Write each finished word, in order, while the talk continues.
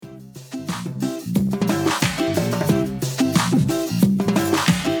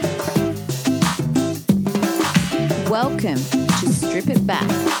Welcome to Strip It Back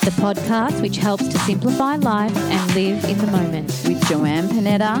the podcast which helps to simplify life and live in the moment. with Joanne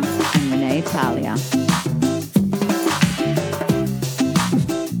Panetta and Renee Talia.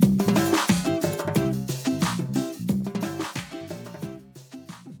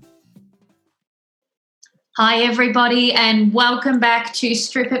 Hi, everybody, and welcome back to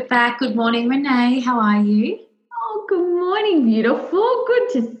Strip It Back. Good morning, Renee. How are you? Oh, good morning, beautiful. Good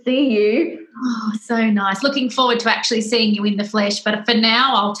to see you. Oh, so nice. Looking forward to actually seeing you in the flesh, but for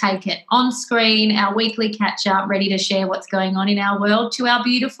now, I'll take it on screen, our weekly catch-up, ready to share what's going on in our world to our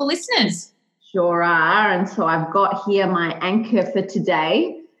beautiful listeners. Sure are. And so I've got here my anchor for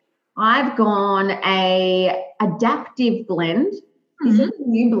today. I've gone a adaptive blend. This is a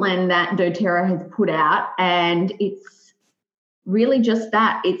new blend that doTERRA has put out, and it's really just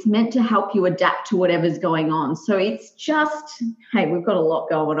that. It's meant to help you adapt to whatever's going on. So it's just, hey, we've got a lot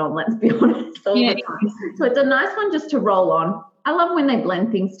going on, let's be honest, all the time. So it's a nice one just to roll on. I love when they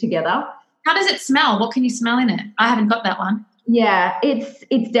blend things together. How does it smell? What can you smell in it? I haven't got that one. Yeah, it's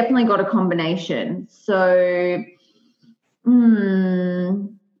definitely got a combination. So, I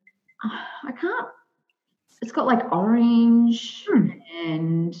can't. It's got like orange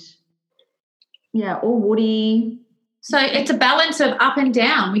and all woody. So it's a balance of up and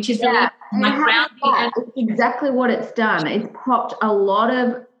down, which is really like grounding. It's exactly what it's done. It's popped a lot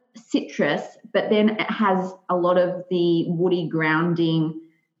of citrus, but then it has a lot of the woody grounding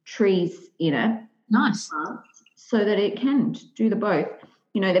trees in it. Nice. So that it can do the both.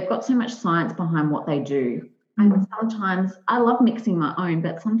 You know, they've got so much science behind what they do. And sometimes I love mixing my own,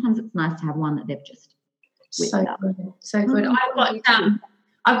 but sometimes it's nice to have one that they've just so good. So good.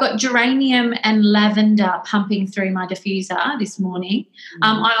 I've got geranium and lavender pumping through my diffuser this morning.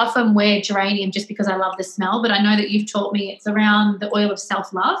 I often wear geranium just because I love the smell, but I know that you've taught me it's around the oil of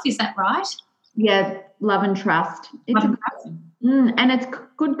self-love. Is that right? Yeah, love and trust. And it's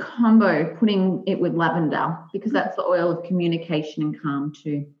good combo putting it with lavender because that's the oil of communication and calm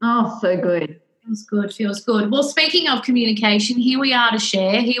too. Oh, so good. Feels good. Well, speaking of communication, here we are to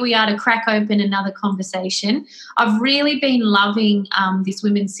share. Here we are to crack open another conversation. I've really been loving this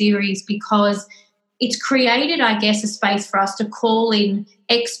women's series because it's created, I guess, a space for us to call in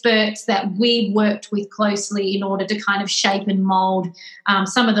experts that we've worked with closely in order to kind of shape and mould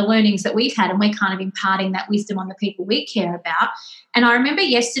some of the learnings that we've had, and we're kind of imparting that wisdom on the people we care about. And I remember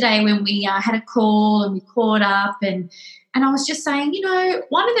yesterday when we had a call and we caught up and I was just saying, you know,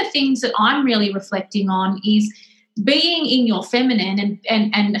 one of the things that I'm really reflecting on is being in your feminine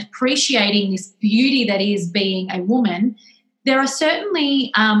and appreciating this beauty that is being a woman. There are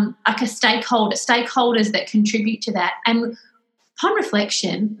certainly stakeholders that contribute to that. And upon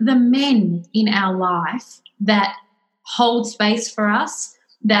reflection, the men in our life that hold space for us,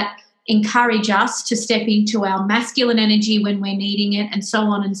 that encourage us to step into our masculine energy when we're needing it, and so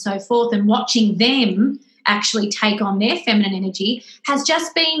on and so forth, and watching them actually take on their feminine energy has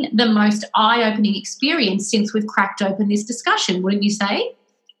just been the most eye-opening experience since we've cracked open this discussion, wouldn't you say?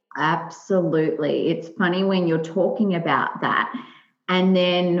 Absolutely. It's funny when you're talking about that and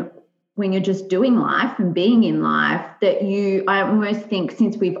then when you're just doing life and being in life that I almost think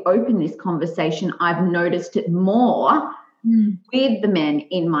since we've opened this conversation, I've noticed it more with the men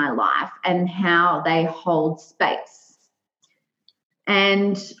in my life and how they hold space.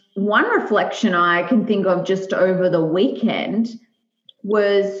 And one reflection I can think of just over the weekend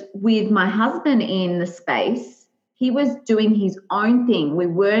was with my husband in the space. He was doing his own thing. We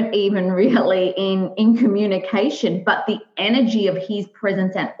weren't even really in communication, but the energy of his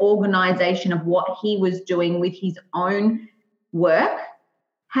presence and organization of what he was doing with his own work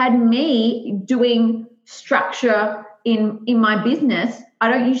had me doing structure in my business. I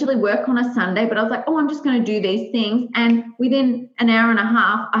don't usually work on a Sunday, but I was like, I'm just going to do these things. And within an hour and a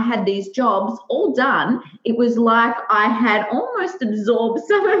half, I had these jobs all done. It was like I had almost absorbed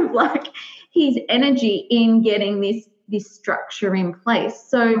some of like his energy in getting this structure in place.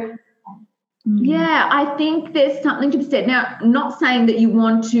 So, yeah, I think there's something to be said. Now, not saying that you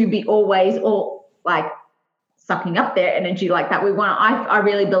want to be always or like sucking up their energy like that. I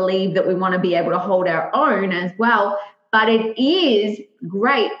really believe that we want to be able to hold our own as well. But it is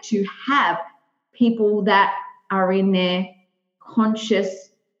great to have people that are in their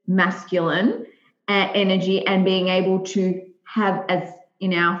conscious masculine energy and being able to have, as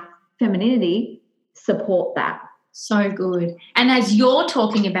in our femininity, support that. So good. And as you're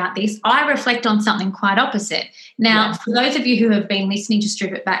talking about this, I reflect on something quite opposite. Now, for those of you who have been listening to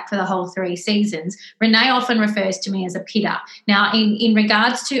Strip It Back for the whole 3 seasons, Renee often refers to me as a pitta. Now, in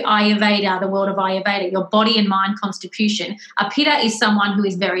regards to Ayurveda, the world of Ayurveda, your body and mind constitution, a pitta is someone who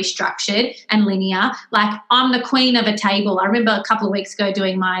is very structured and linear. Like, I'm the queen of a table. I remember a couple of weeks ago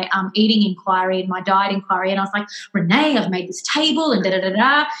doing my eating inquiry and my diet inquiry, and I was like, Renee, I've made this table and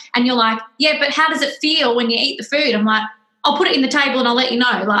da-da-da-da. And you're like, yeah, but how does it feel when you eat the food? I'm like, I'll put it in the table and I'll let you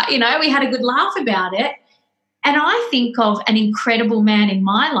know. Like, you know, we had a good laugh about it. And I think of an incredible man in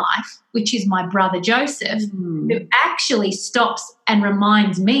my life, which is my brother Joseph, who actually stops and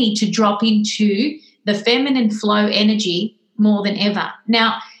reminds me to drop into the feminine flow energy more than ever.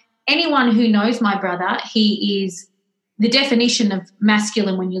 Now, anyone who knows my brother, he is the definition of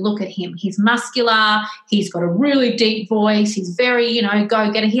masculine when you look at him. He's muscular, he's got a really deep voice, he's very, you know,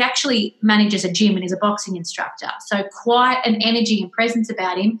 go-getter. He actually manages a gym and is a boxing instructor. So quite an energy and presence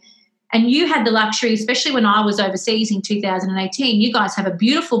about him. And you had the luxury, especially when I was overseas in 2018, you guys have a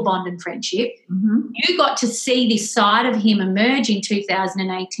beautiful bond and friendship. Mm-hmm. You got to see this side of him emerge in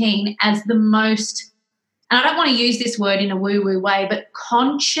 2018 as the most, and I don't want to use this word in a woo-woo way, but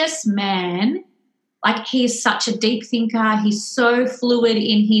conscious man. Like, he is such a deep thinker. He's so fluid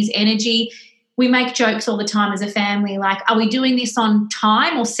in his energy. We make jokes all the time as a family, like, are we doing this on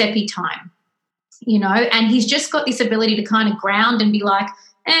time or Seppi time? You know, and he's just got this ability to kind of ground and be like,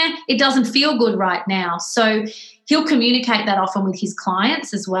 it doesn't feel good right now. So he'll communicate that often with his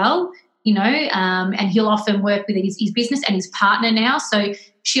clients as well, you know, and he'll often work with his business and his partner now. So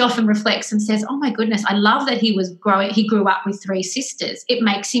she often reflects and says, oh, my goodness, I love that he grew up with 3 sisters. It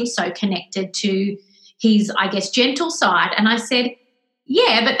makes him so connected to his, I guess, gentle side. And I said,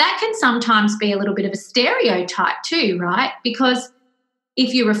 yeah, but that can sometimes be a little bit of a stereotype too, right? Because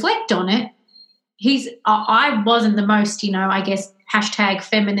if you reflect on it, I wasn't the most, you know, I guess, hashtag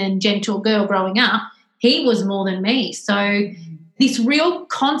feminine, gentle girl growing up. He was more than me. So this real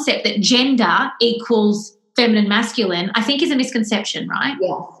concept that gender equals feminine, masculine, I think is a misconception, right?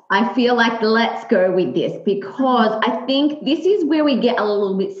 Yes. I feel like let's go with this, because I think this is where we get a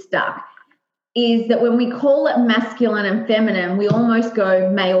little bit stuck. Is that when we call it masculine and feminine, we almost go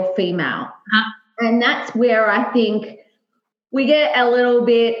male, female. And that's where I think we get a little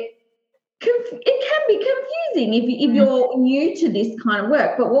bit, it can be confusing if you're new to this kind of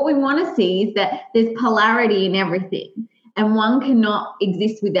work. But what we want to see is that there's polarity in everything, and one cannot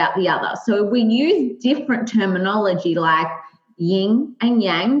exist without the other. So if we use different terminology like yin and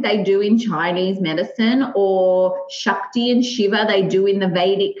yang, they do in Chinese medicine, or Shakti and Shiva, they do in the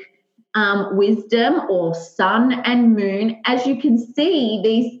Vedic wisdom, or sun and moon. As you can see,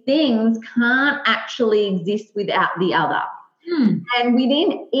 these things can't actually exist without the other. And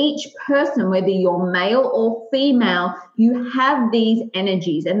within each person, whether you're male or female, you have these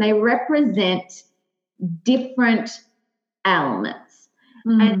energies, and they represent different elements.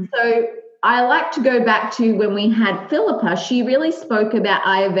 And so I like to go back to when we had Philippa. She really spoke about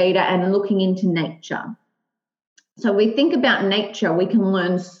Ayurveda and looking into nature. So we think about nature, we can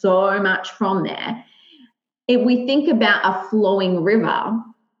learn so much from there. If we think about a flowing river,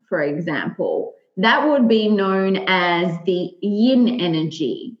 for example, that would be known as the yin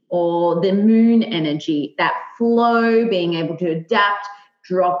energy or the moon energy, that flow, being able to adapt,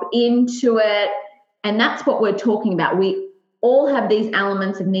 drop into it. And that's what we're talking about. We all have these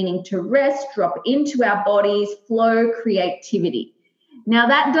elements of needing to rest, drop into our bodies, flow, creativity. Now,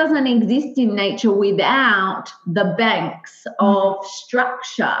 that doesn't exist in nature without the banks of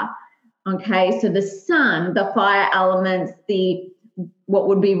structure, okay? So the sun, the fire elements, what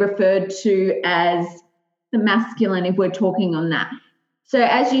would be referred to as the masculine, if we're talking on that. So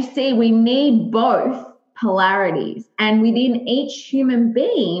as you see, we need both polarities. And within each human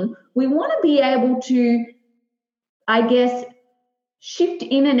being, we want to be able to, I guess, shift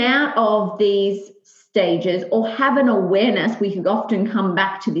in and out of these stages, or have an awareness. We can often come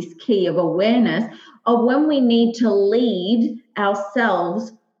back to this key of awareness of when we need to lead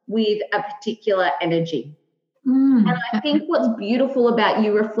ourselves with a particular energy. And I think what's beautiful about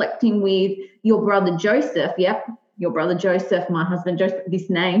you reflecting with your brother Joseph, your brother Joseph, my husband Joseph, this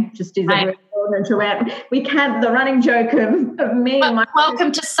name just is a we can't, the running joke of me and my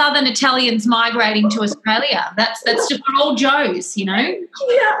welcome to Southern Italians migrating to Australia. That's just for all Joes, you know?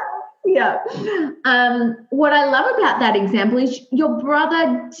 Yeah. What I love about that example is your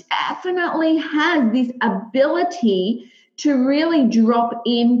brother definitely has this ability to really drop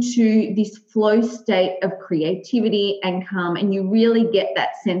into this flow state of creativity and calm, and you really get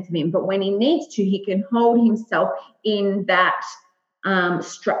that sense of him. But when he needs to, he can hold himself in that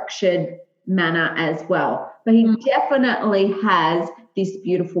structured manner as well. But he definitely has this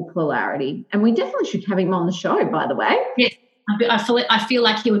beautiful polarity. And we definitely should have him on the show, by the way. Yes, I feel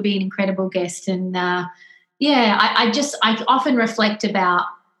like he would be an incredible guest. And, I often reflect about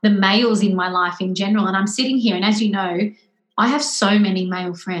the males in my life in general. And I'm sitting here, and as you know, I have so many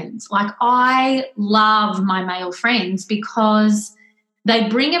male friends. Like, I love my male friends because they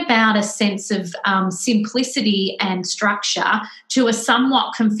bring about a sense of simplicity and structure to a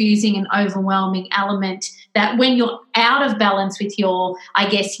somewhat confusing and overwhelming element that when you're out of balance with your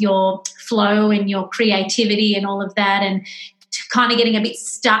flow and your creativity and all of that, and kind of getting a bit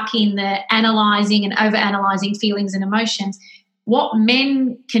stuck in the analysing and over-analysing feelings and emotions, what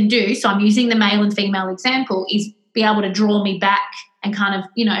men can do, so I'm using the male and female example, is be able to draw me back and kind of,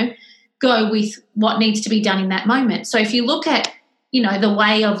 go with what needs to be done in that moment. So if you look at the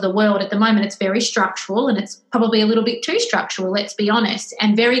way of the world at the moment, it's very structural, and it's probably a little bit too structural, let's be honest,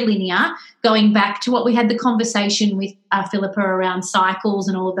 and very linear, going back to what we had the conversation with Philippa around cycles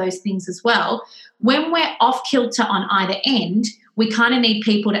and all of those things as well. When we're off kilter on either end, we kind of need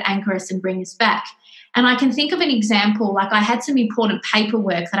people to anchor us and bring us back. And I can think of an example, like I had some important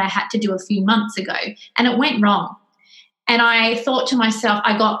paperwork that I had to do a few months ago, and it went wrong. And I thought to myself,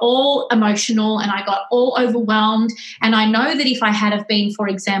 I got all emotional and I got all overwhelmed. And I know that if I had have been, for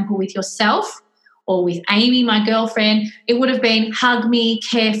example, with yourself or with Amy, my girlfriend, it would have been hug me,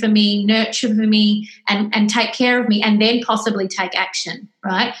 care for me, nurture for me, and take care of me, and then possibly take action,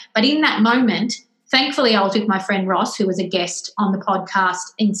 right? But in that moment, thankfully, I was with my friend Ross, who was a guest on the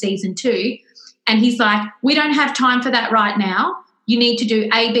podcast in season 2. And he's like, we don't have time for that right now. You need to do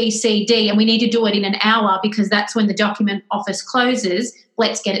A, B, C, D, and we need to do it in an hour because that's when the document office closes.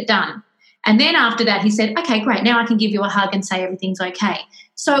 Let's get it done. And then after that, he said, okay, great. Now I can give you a hug and say everything's okay.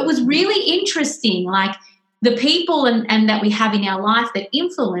 So it was really interesting, like the people and that we have in our life that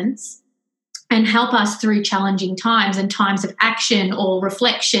influence and help us through challenging times and times of action or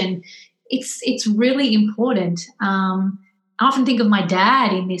reflection. It's really important. I often think of my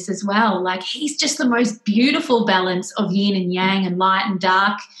dad in this as well. Like, he's just the most beautiful balance of yin and yang and light and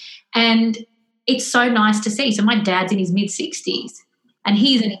dark. And it's so nice to see. So my dad's in his mid-60s, and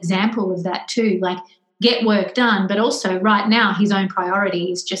he's an example of that too. Like, get work done, but also right now his own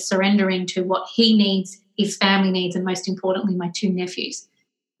priority is just surrendering to what he needs, his family needs, and most importantly, my 2 nephews.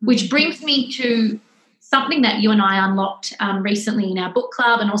 Which brings me to something that you and I unlocked recently in our book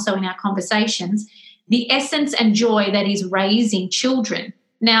club and also in our conversations, the essence and joy that is raising children.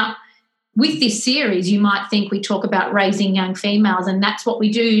 Now, with this series, you might think we talk about raising young females, and that's what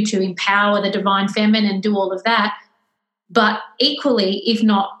we do to empower the divine feminine and do all of that. But equally, if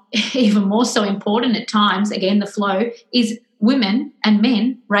not even more so important at times, again, the flow, is women and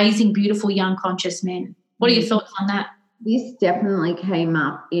men raising beautiful young conscious men. What are your thoughts on that? This definitely came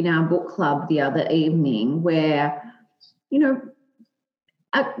up in our book club the other evening where,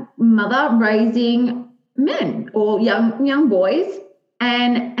 a mother raising men or young boys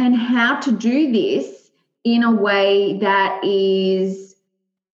and how to do this in a way that is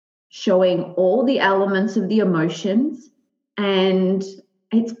showing all the elements of the emotions. And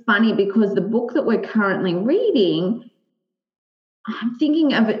it's funny because the book that we're currently reading, I'm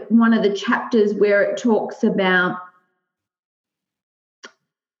thinking of one of the chapters where it talks about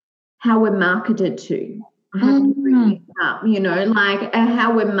how we're marketed to. I have to bring it up, like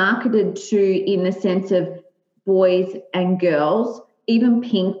how we're marketed to in the sense of boys and girls, even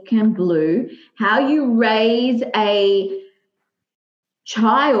pink and blue, how you raise a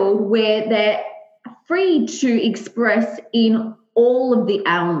child where they're free to express in all of the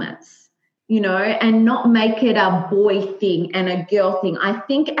elements, and not make it a boy thing and a girl thing. I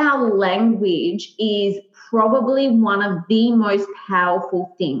think our language is probably one of the most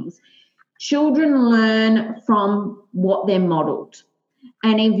powerful things. Children learn from what they're modeled.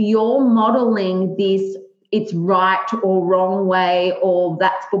 And if you're modeling this, it's right or wrong way, or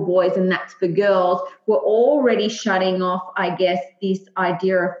that's for boys and that's for girls, we're already shutting off, I guess, this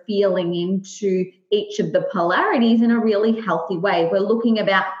idea of feeling into each of the polarities in a really healthy way. We're looking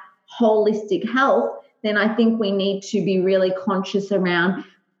about holistic health, then I think we need to be really conscious around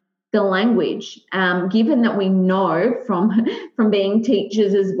the language, given that we know from being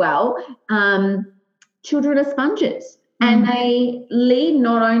teachers as well, children are sponges and they lead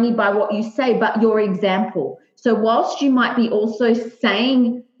not only by what you say, but your example. So whilst you might be also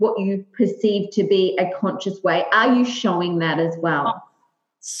saying what you perceive to be a conscious way, are you showing that as well?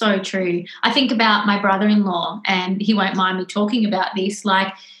 So true. I think about my brother-in-law, and he won't mind me talking about this,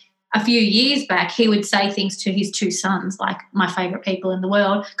 like, a few years back, he would say things to his 2 sons, like my favourite people in the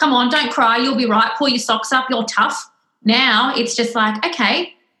world. Come on, don't cry, you'll be right. Pull your socks up, you're tough. Now it's just like,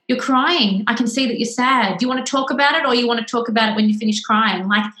 okay, you're crying. I can see that you're sad. Do you want to talk about it, or you want to talk about it when you finish crying?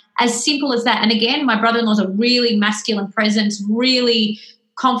 Like, as simple as that. And again, my brother-in-law's a really masculine presence, really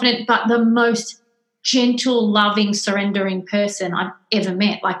confident, but the most gentle, loving, surrendering person I've ever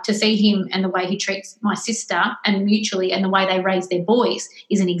met. Like, to see him and the way he treats my sister and mutually and the way they raise their boys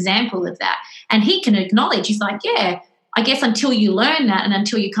is an example of that. And he can acknowledge, he's like, yeah, I guess until you learn that and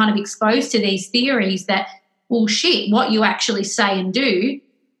until you're kind of exposed to these theories that, well, shit, what you actually say and do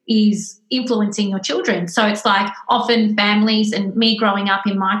is influencing your children. So it's like often families, and me growing up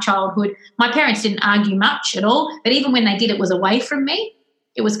in my childhood, my parents didn't argue much at all, but even when they did, it was away from me.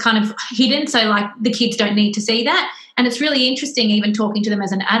 It was kind of hidden, so like the kids don't need to see that. And it's really interesting even talking to them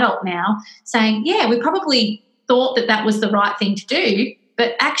as an adult now, saying, yeah, we probably thought that that was the right thing to do,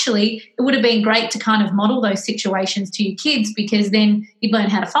 but actually it would have been great to kind of model those situations to your kids, because then you'd learn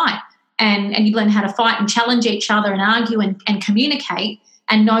how to fight and you'd learn how to fight and challenge each other and argue and communicate,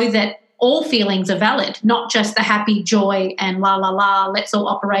 and know that all feelings are valid, not just the happy joy and la, la, la, let's all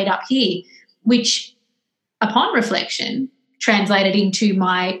operate up here, which upon reflection translated into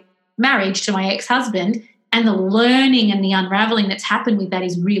my marriage to my ex-husband, and the learning and the unraveling that's happened with that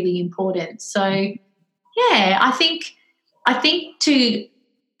is really important. So, yeah, I think to,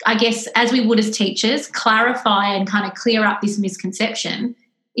 I guess, as we would as teachers, clarify and kind of clear up this misconception,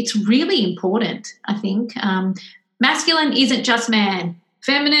 it's really important, I think. Masculine isn't just man.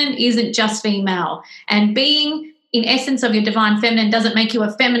 Feminine isn't just female. And being in essence of your divine feminine doesn't make you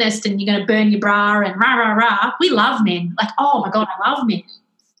a feminist and you're going to burn your bra and rah, rah, rah. We love men. Like, oh, my God, I love men.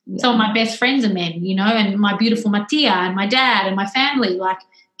 Yeah. Some of my best friends are men, you know, and my beautiful Mattia and my dad and my family. Like,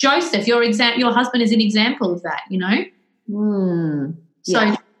 Joseph, your husband is an example of that, you know. Yeah.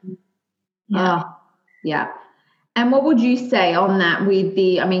 So, yeah. Yeah. And what would you say on that with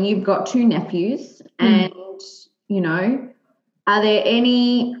you've got 2 nephews and, you know, are there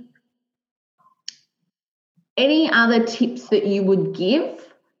any other tips that you would give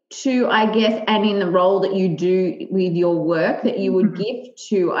to, I guess, and in the role that you do with your work, that you would give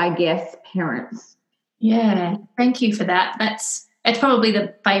to, I guess, parents? Yeah, thank you for that. It's probably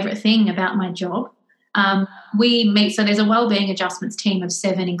the favourite thing about my job. We meet, so there's a wellbeing adjustments team of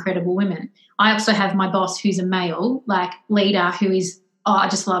 7 incredible women. I also have my boss, who's a male, like leader, who is, I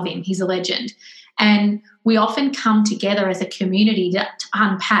just love him. He's a legend. And we often come together as a community to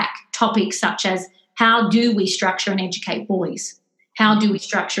unpack topics such as, how do we structure and educate boys? How do we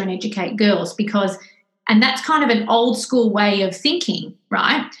structure and educate girls? And that's kind of an old school way of thinking,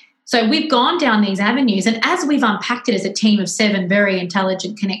 right? So we've gone down these avenues, and as we've unpacked it as a team of 7 very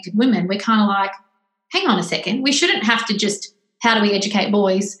intelligent, connected women, we're kind of like, hang on a second, we shouldn't have to just, how do we educate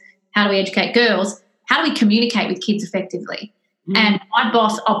boys? How do we educate girls? How do we communicate with kids effectively? And my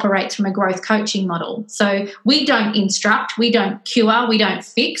boss operates from a growth coaching model. So we don't instruct, we don't cure, we don't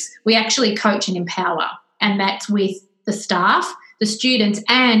fix, we actually coach and empower. And that's with the staff, the students,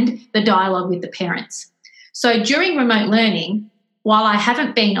 and the dialogue with the parents. So during remote learning, while I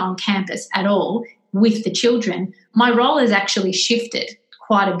haven't been on campus at all with the children, my role has actually shifted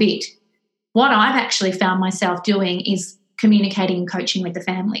quite a bit. What I've actually found myself doing is communicating and coaching with the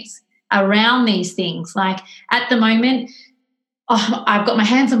families around these things. Like at the moment, I've got my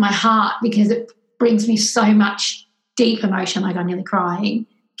hands on my heart because it brings me so much deep emotion, like I'm nearly crying.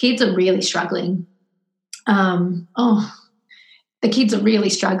 Kids are really struggling. The kids are really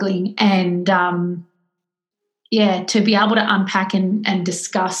struggling. And, to be able to unpack and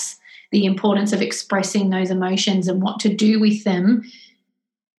discuss the importance of expressing those emotions and what to do with them,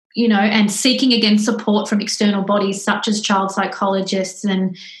 you know, and seeking, again, support from external bodies such as child psychologists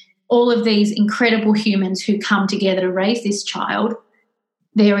and all of these incredible humans who come together to raise this child,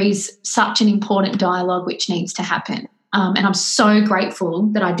 there is such an important dialogue which needs to happen. And I'm so grateful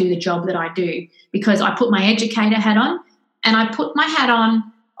that I do the job that I do, because I put my educator hat on and I put my hat on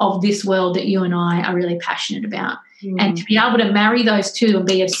of this world that you and I are really passionate about. And to be able to marry those two and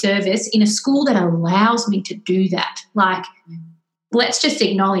be of service in a school that allows me to do that, like, let's just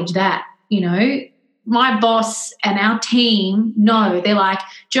acknowledge that, you know. My boss and our team know, they're like,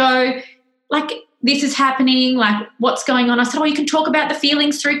 Jo, like this is happening, like what's going on? I said, you can talk about the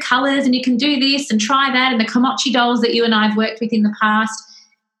feelings through colours and you can do this and try that, and the Komochi dolls that you and I have worked with in the past.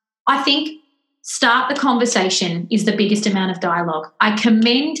 I think start the conversation is the biggest amount of dialogue. I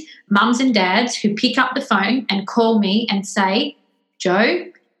commend mums and dads who pick up the phone and call me and say, Jo,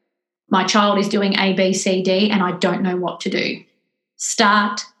 my child is doing A, B, C, D and I don't know what to do.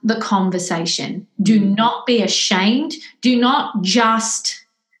 Start the conversation. Do not be ashamed. Do not just,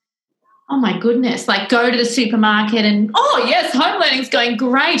 oh my goodness, like go to the supermarket and, oh yes, home learning's going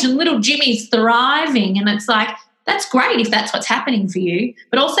great and little Jimmy's thriving. And it's like, That's great if that's what's happening for you,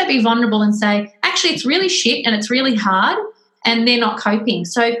 but also be vulnerable and say, actually, it's really shit and it's really hard and they're not coping.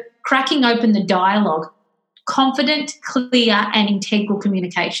 So cracking open the dialogue, confident, clear and integral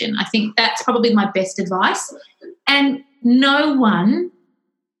communication. I think that's probably my best advice. And no one,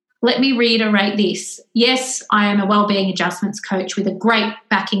 let me reiterate this. Yes, I am a wellbeing adjustments coach with a great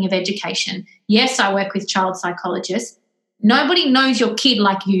backing of education. Yes, I work with child psychologists. Nobody knows your kid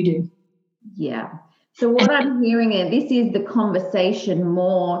like you do. Yeah. So what I'm hearing is this is the conversation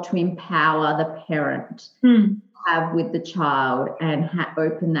more to empower the parent to have with the child and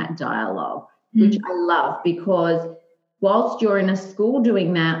open that dialogue, which I love, because whilst you're in a school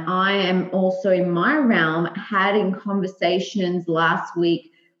doing that, I am also in my realm having conversations last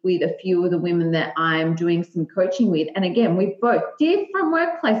week with a few of the women that I'm doing some coaching with. And again, we've both different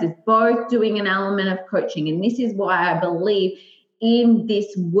workplaces, both doing an element of coaching. And this is why I believe in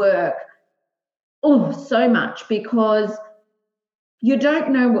this work so much, because you don't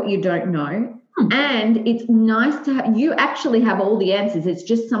know what you don't know. And it's nice to have, you actually have all the answers. It's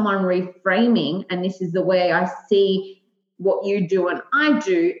just someone reframing. And this is the way I see what you do and I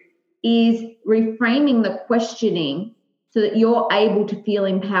do, is reframing the questioning so that you're able to feel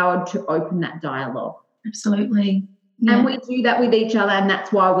empowered to open that dialogue. Absolutely. Yeah. And we do that with each other, and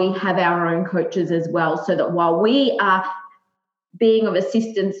that's why we have our own coaches as well, so that while we are being of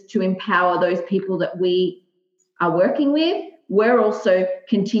assistance to empower those people that we are working with, we're also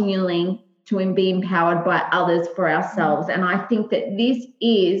continuing to be empowered by others for ourselves. And I think that this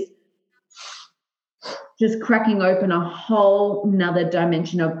is just cracking open a whole nother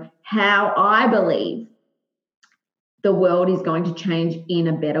dimension of how I believe the world is going to change in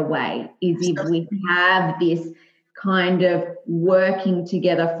a better way, is if we have this kind of working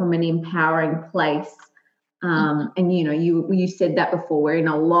together from an empowering place. And, you know, you said that before, we're in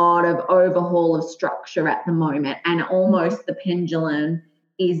a lot of overhaul of structure at the moment, and almost the pendulum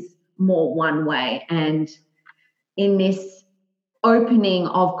is more one way. And in this opening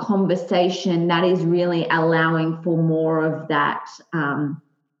of conversation, that is really allowing for more of that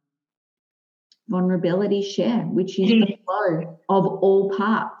vulnerability share, which is the flow of all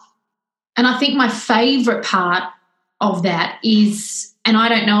parts. And I think my favourite part of that is, and I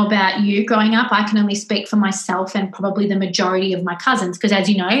don't know about you growing up, I can only speak for myself and probably the majority of my cousins, because as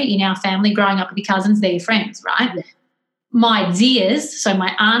you know, in our family, growing up with your cousins, they're your friends, right? Yeah. My dears, so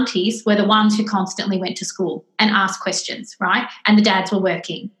my aunties, were the ones who constantly went to school and asked questions, right? And the dads were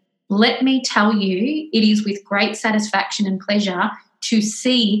working. Let me tell you, it is with great satisfaction and pleasure to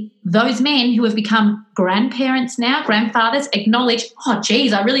see those men who have become grandparents now, grandfathers, acknowledge, oh,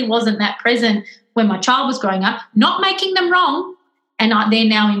 geez, I really wasn't that present when my child was growing up, not making them wrong, and they're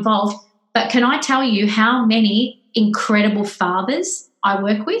now involved. But can I tell you how many incredible fathers I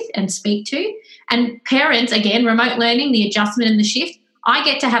work with and speak to? And parents, again, remote learning, the adjustment and the shift, I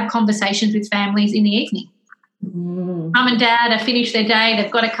get to have conversations with families in the evening. Mum and dad have finished their day,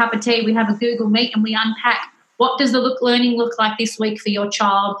 they've got a cup of tea, we have a Google Meet and we unpack. What does the learning look like this week for your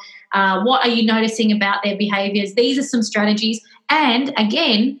child? What are you noticing about their behaviours? These are some strategies. And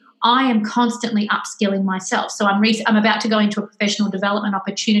again, I am constantly upskilling myself. So I'm about to go into a professional development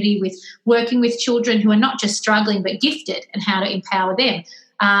opportunity with working with children who are not just struggling but gifted, and how to empower them.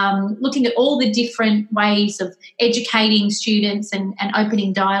 Looking at all the different ways of educating students and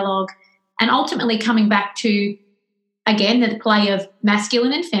opening dialogue, and ultimately coming back to, again, the play of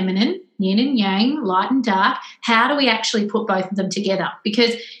masculine and feminine, yin and yang, light and dark. How do we actually put both of them together?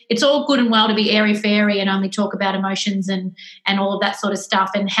 Because it's all good and well to be airy-fairy and only talk about emotions and all of that sort of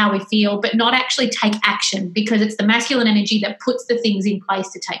stuff and how we feel, but not actually take action, because it's the masculine energy that puts the things in place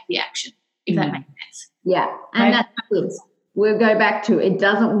to take the action, if that makes sense. Yeah, and that's good. We'll go back to, it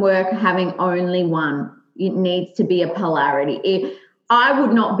doesn't work having only one. It needs to be a polarity. I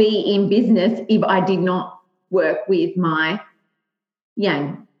would not be in business if I did not work with my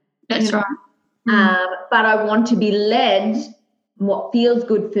yang. That's right. But I want to be led. What feels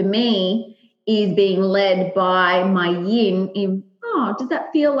good for me is being led by my yin in, does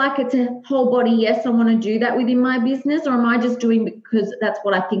that feel like it's a whole body yes, I want to do that within my business, or am I just doing because that's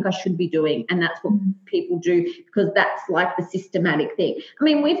what I think I should be doing and that's what people do because that's like the systematic thing. I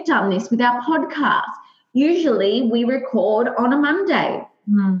mean, we've done this with our podcast. Usually we record on a Monday.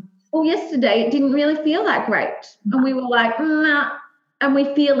 Well, yesterday it didn't really feel that great. And we were like, nah. And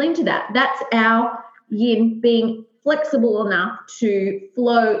we feel into that. That's our yin being flexible enough to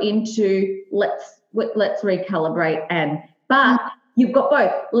flow into let's recalibrate. But you've got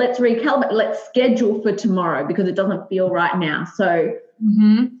both. Let's recalibrate. Let's schedule for tomorrow because it doesn't feel right now. So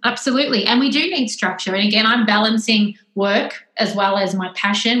Absolutely. And we do need structure. And again, I'm balancing work as well as my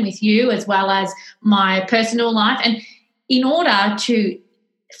passion with you, as well as my personal life. And in order to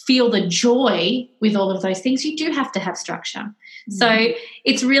feel the joy with all of those things, you do have to have structure. So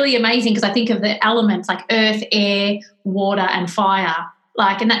it's really amazing because I think of the elements like earth, air, water, and fire.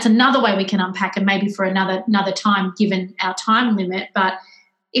 And that's another way we can unpack, and maybe for another time given our time limit. But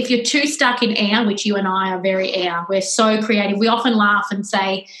if you're too stuck in air, which you and I are very air, we're so creative. We often laugh and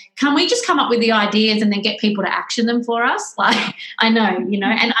say, can we just come up with the ideas and then get people to action them for us? I know, and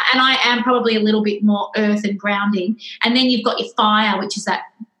I am probably a little bit more earth and grounding. And then you've got your fire, which is that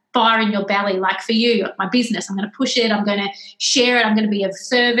fire in your belly. Like for you, my business, I'm going to push it, I'm going to share it, I'm going to be of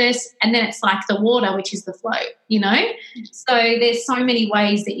service. And then it's like the water, which is the flow, So there's so many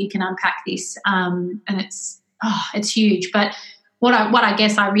ways that you can unpack this, and it's huge. But what I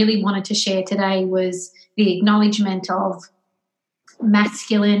guess I really wanted to share today was the acknowledgement of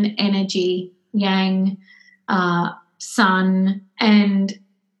masculine energy, yang, sun, and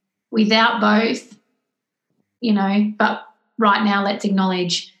without both, but right now let's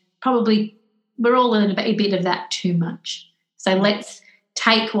acknowledge probably we're all in a bit of that too much. So let's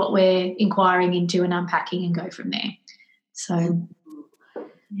take what we're inquiring into and unpacking and go from there. So,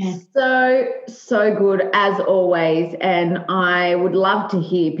 yeah. So good as always. And I would love to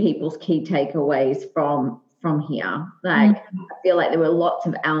hear people's key takeaways from here. I feel like there were lots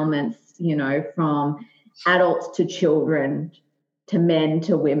of elements, from adults to children to men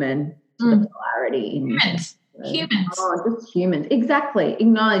to women to the polarity in Humans. Oh, just humans. Exactly.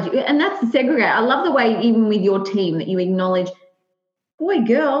 Acknowledge. And that's the segregate. I love the way even with your team that you acknowledge, boy,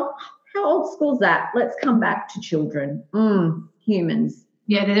 girl, how old school's that? Let's come back to children. Humans.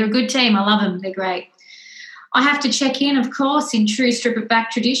 Yeah, they're a good team. I love them. They're great. I have to check in, of course, in true Strip It Back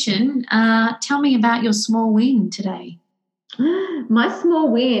tradition. Tell me about your small win today. My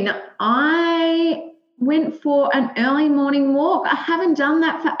small win, I went for an early morning walk. I haven't done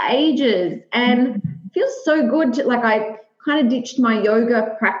that for ages, and feels so good. I kind of ditched my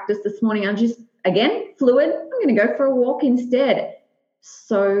yoga practice this morning. I'm just, again, fluid. I'm going to go for a walk instead.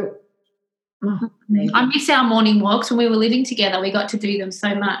 So I miss our morning walks. When we were living together, we got to do them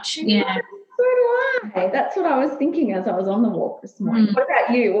so much. Yeah. So do I. That's what I was thinking as I was on the walk this morning. What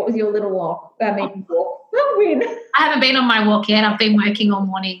about you? What was your little walk? Walk. Win. I haven't been on my walk yet. I've been working all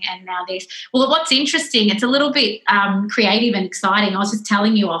morning and now this. Well, what's interesting, it's a little bit creative and exciting. I was just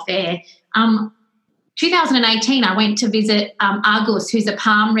telling you off air. 2018, I went to visit Agus, who's a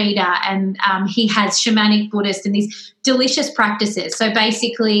palm reader, and he has shamanic Buddhist and these delicious practices. So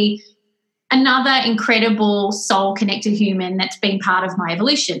basically another incredible soul-connected human that's been part of my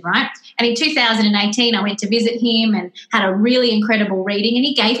evolution, right? And in 2018, I went to visit him and had a really incredible reading, and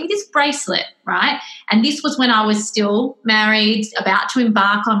he gave me this bracelet, right? And this was when I was still married, about to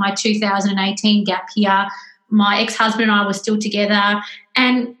embark on my 2018 gap year. My ex-husband and I were still together,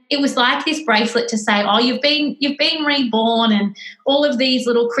 and it was like this bracelet to say, oh, you've been reborn, and all of these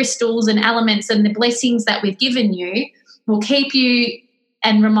little crystals and elements and the blessings that we've given you will keep you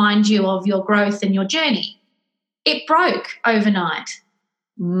and remind you of your growth and your journey. It broke overnight.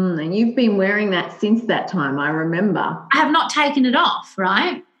 And you've been wearing that since that time, I remember. I have not taken it off,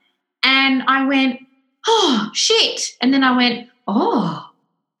 right? And I went, oh, shit. And then I went, oh,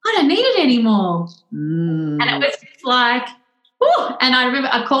 I don't need it anymore. And it was just like, oh. And I remember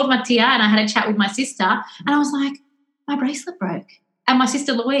I called my tia and I had a chat with my sister, and I was like, my bracelet broke. And my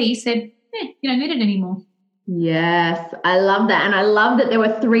sister Louise said, you don't need it anymore. Yes, I love that. And I love that there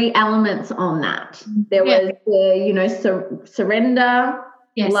were 3 elements on that. There was the, surrender.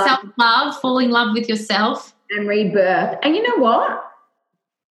 Yeah, self-love, fall in love with yourself. And rebirth. And you know what?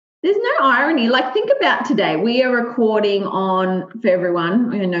 There's no irony. Think about today. We are recording for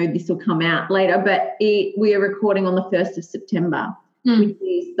everyone, I know this will come out later, but we are recording on the 1st of September, which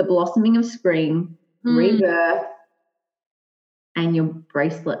is the blossoming of spring, rebirth, and your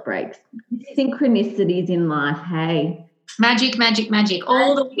bracelet breaks. Synchronicities in life, hey. Magic, magic, magic.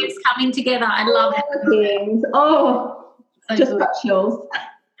 All the things coming together. I love it. Things. Oh, so just got chills.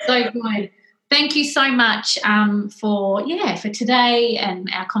 So good. Thank you so much for today and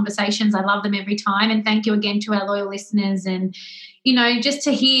our conversations. I love them every time. And thank you again to our loyal listeners. And, just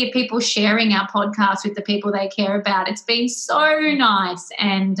to hear people sharing our podcast with the people they care about, it's been so nice.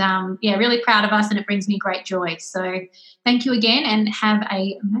 And, really proud of us, and it brings me great joy. So thank you again, and have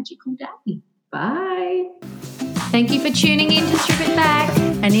a magical day. Bye. Thank you for tuning in to Strip It Back.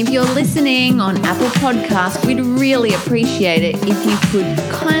 And if you're listening on Apple Podcasts, we'd really appreciate it if you could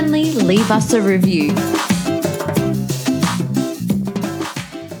kindly leave us a review.